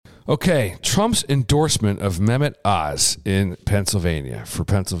Okay, Trump's endorsement of Mehmet Oz in Pennsylvania for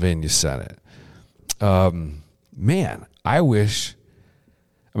Pennsylvania Senate. Man, I wish.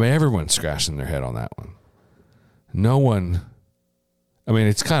 I mean, everyone's scratching their head on that one. No one. I mean,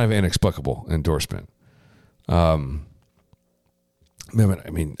 it's kind of inexplicable endorsement. Mehmet, I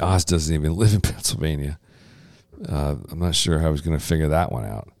mean, Oz doesn't even live in Pennsylvania. I'm not sure how he's going to figure that one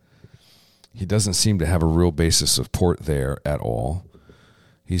out. He doesn't seem to have a real basis of support there at all.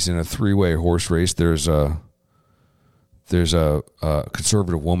 He's in a three-way horse race. There's a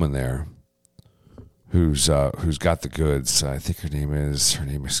conservative woman there who's got the goods. I think her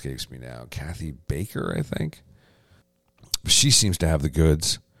name escapes me now. Kathy Baker, I think. She seems to have the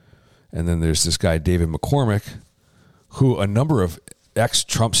goods. And then there's this guy, David McCormick, who a number of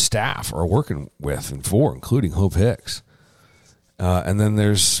ex-Trump staff are working with and for, including Hope Hicks. And then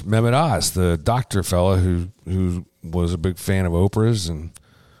there's Mehmet Oz, the doctor fella who was a big fan of Oprah's,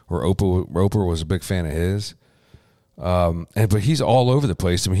 or Oprah was a big fan of his. But he's all over the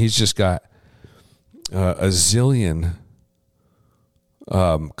place. I mean, he's just got a zillion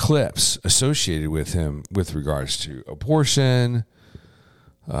clips associated with him with regards to abortion,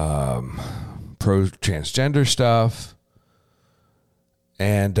 pro-transgender stuff.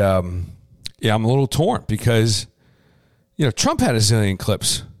 And, I'm a little torn because, Trump had a zillion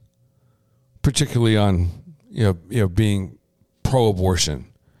clips, particularly on, being pro-abortion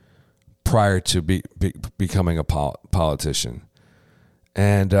prior to becoming a politician.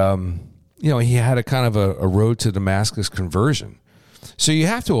 And, he had a kind of a road to Damascus conversion. So you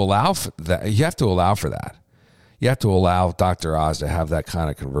have to allow for that. You have to allow for that. You have to allow Dr. Oz to have that kind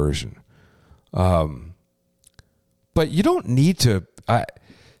of conversion. But you don't need to. I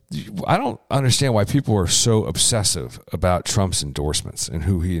don't understand why people are so obsessive about Trump's endorsements and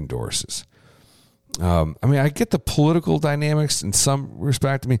who he endorses. I get the political dynamics in some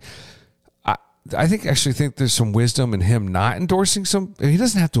respect. I mean, I actually think there's some wisdom in him not endorsing some. He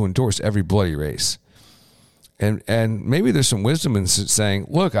doesn't have to endorse every bloody race. And maybe there's some wisdom in saying,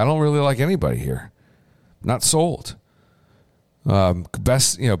 look, I don't really like anybody here. Not sold.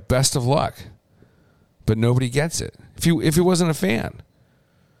 Best of luck. But nobody gets it. If he wasn't a fan.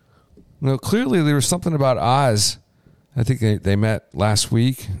 Clearly there was something about Oz. I think they met last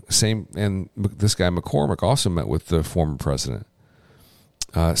week. And this guy McCormick also met with the former president,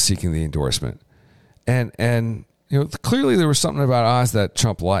 seeking the endorsement. And clearly there was something about Oz that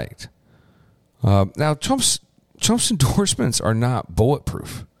Trump liked. Now Trump's endorsements are not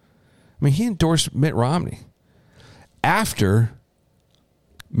bulletproof. I mean, he endorsed Mitt Romney after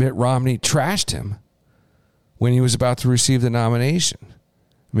Mitt Romney trashed him when he was about to receive the nomination.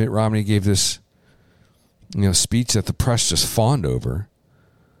 Mitt Romney gave this, speech that the press just fawned over.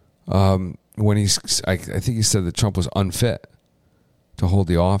 When I think he said that Trump was unfit to hold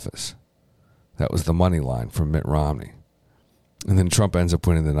the office. That was the money line from Mitt Romney. And then Trump ends up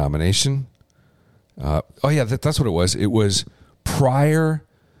winning the nomination. That's what it was. It was prior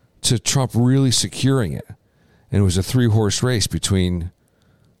to Trump really securing it. And it was a three-horse race between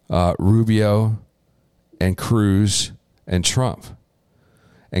Rubio and Cruz and Trump.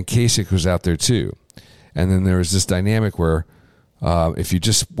 And Kasich was out there too. And then there was this dynamic where if you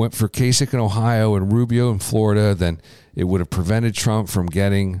just went for Kasich in Ohio and Rubio in Florida, then it would have prevented Trump from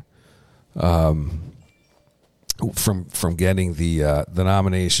getting from getting the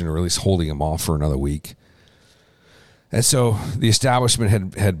nomination, or at least holding him off for another week. And so the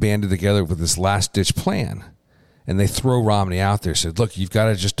establishment had banded together with this last-ditch plan. And they throw Romney out there, said, look, you've got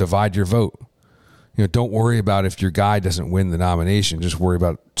to just divide your vote. Don't worry about if your guy doesn't win the nomination. Just worry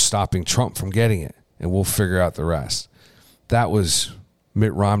about stopping Trump from getting it, and we'll figure out the rest. That was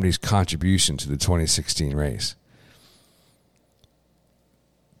Mitt Romney's contribution to the 2016 race.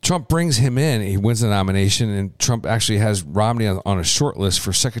 Trump brings him in. He wins the nomination, and Trump actually has Romney on a short list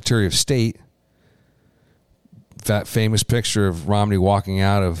for Secretary of State. That famous picture of Romney walking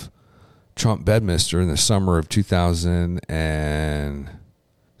out of Trump Bedminster in the summer of 2000 and,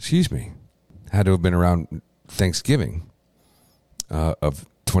 had to have been around Thanksgiving of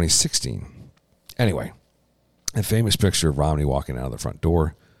 2016. Anyway, a famous picture of Romney walking out of the front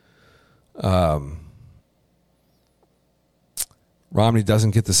door. Romney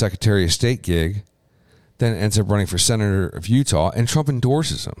doesn't get the Secretary of State gig, then ends up running for Senator of Utah, and Trump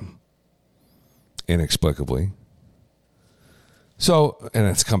endorses him inexplicably. So, and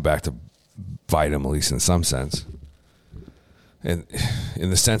it's come back to bite him, at least in some sense. And in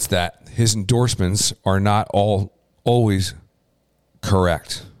the sense that his endorsements are not always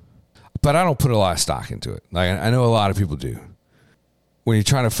correct. But I don't put a lot of stock into it. Like, I know a lot of people do. When you're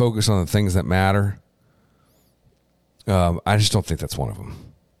trying to focus on the things that matter, I just don't think that's one of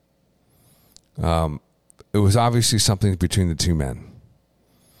them. It was obviously something between the two men.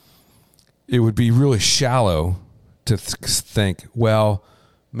 It would be really shallow to think, well,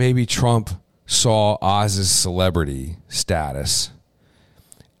 maybe Trump saw Oz's celebrity status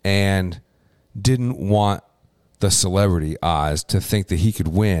and didn't want the celebrity Oz to think that he could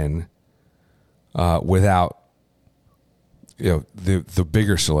win without the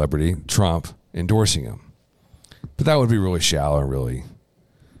bigger celebrity Trump endorsing him. But that would be really shallow and really,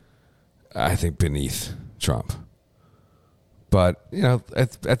 I think, beneath Trump. But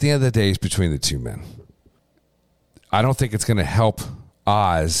at the end of the day, it's between the two men. I don't think it's going to help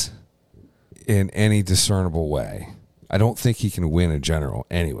Oz in any discernible way. I don't think he can win in general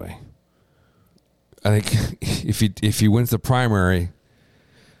anyway. I think if he wins the primary,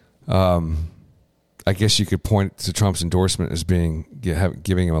 I guess you could point to Trump's endorsement as giving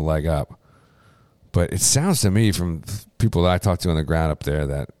him a leg up. But it sounds to me from people that I talked to on the ground up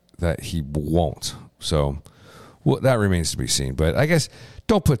there that he won't. So that remains to be seen. But I guess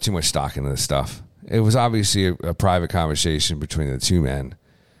don't put too much stock into this stuff. It was obviously a private conversation between the two men,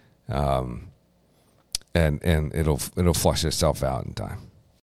 and it'll flush itself out in time.